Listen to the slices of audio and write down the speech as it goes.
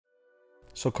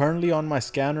So currently on my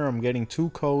scanner I'm getting two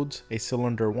codes, a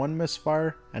cylinder 1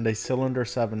 misfire and a cylinder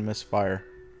 7 misfire.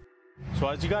 So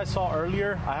as you guys saw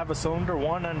earlier, I have a cylinder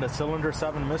 1 and a cylinder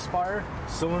 7 misfire.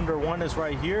 Cylinder 1 is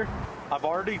right here. I've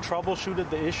already troubleshooted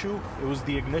the issue. It was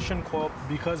the ignition coil,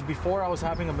 because before I was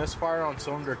having a misfire on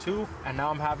cylinder 2 and now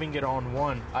I'm having it on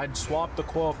 1. I'd swapped the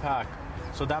coil pack.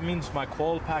 So that means my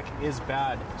coil pack is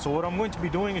bad. So what I'm going to be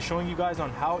doing is showing you guys on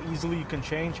how easily you can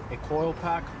change a coil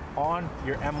pack on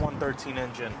your M113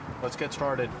 engine. Let's get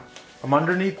started. I'm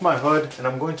underneath my hood and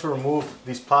I'm going to remove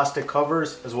these plastic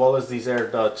covers as well as these air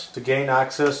ducts to gain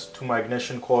access to my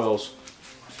ignition coils.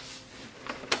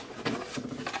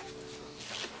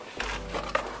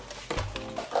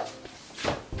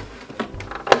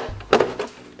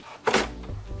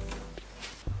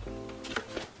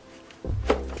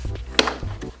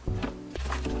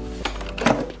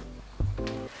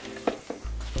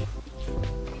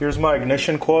 Here's my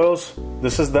ignition coils.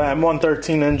 This is the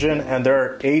M113 engine and there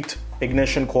are 8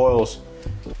 ignition coils.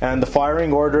 And the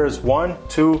firing order is 1,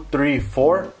 2, 3,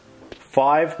 4,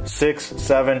 5, 6,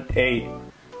 7, 8.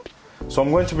 So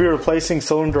I'm going to be replacing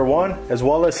cylinder 1 as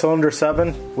well as cylinder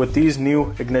 7 with these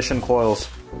new ignition coils.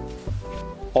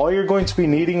 All you're going to be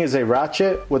needing is a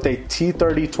ratchet with a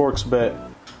T30 Torx bit.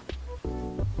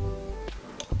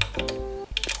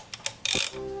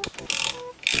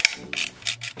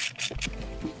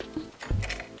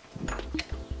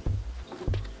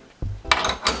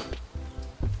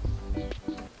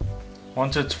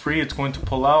 Once it's free, it's going to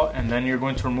pull out and then you're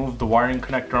going to remove the wiring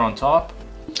connector on top.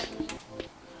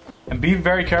 And be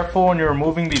very careful when you're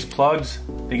removing these plugs.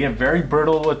 They get very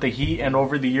brittle with the heat and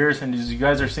over the years, and as you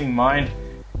guys are seeing mine,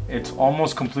 it's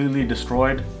almost completely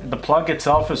destroyed. The plug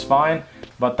itself is fine,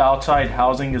 but the outside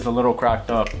housing is a little cracked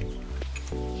up.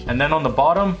 And then on the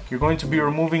bottom, you're going to be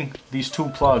removing these 2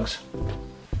 plugs.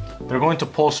 They're going to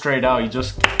pull straight out. You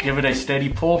just give it a steady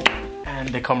pull and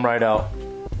they come right out.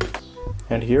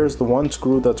 And here's the one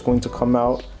screw that's going to come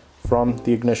out from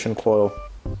the ignition coil.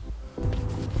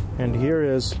 And here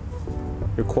is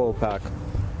your coil pack.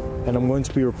 And I'm going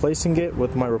to be replacing it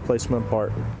with my replacement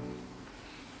part.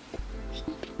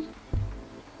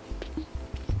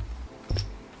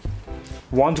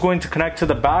 One's going to connect to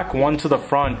the back, one to the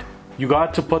front. You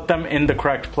got to put them in the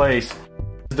correct place.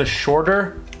 The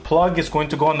shorter plug is going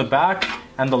to go on the back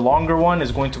and the longer one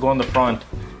is going to go on the front.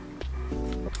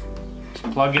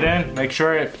 Plug it in, make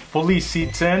sure it fully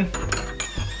seats in,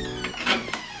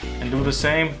 and do the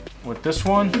same with this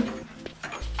one,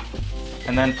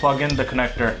 and then plug in the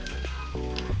connector.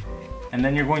 And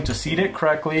then you're going to seat it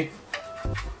correctly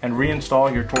and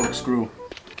reinstall your Torx screw.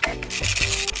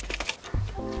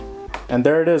 And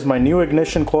there it is, my new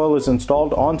ignition coil is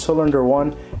installed on cylinder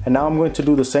 1, and now I'm going to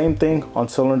do the same thing on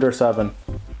cylinder 7.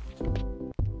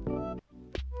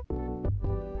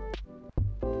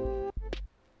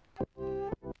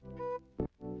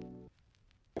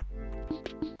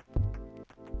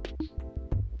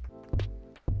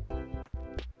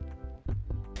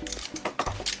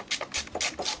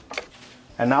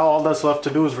 And now all that's left to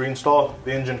do is reinstall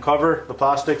the engine cover, the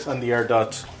plastics, and the air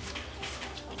ducts.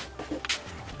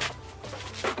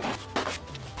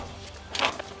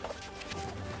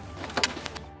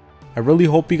 I really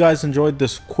hope you guys enjoyed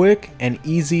this quick and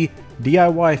easy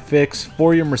DIY fix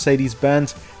for your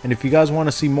Mercedes-Benz. And if you guys want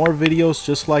to see more videos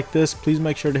just like this, please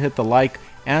make sure to hit the like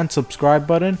and subscribe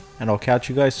button. And I'll catch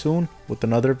you guys soon with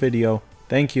another video.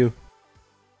 Thank you.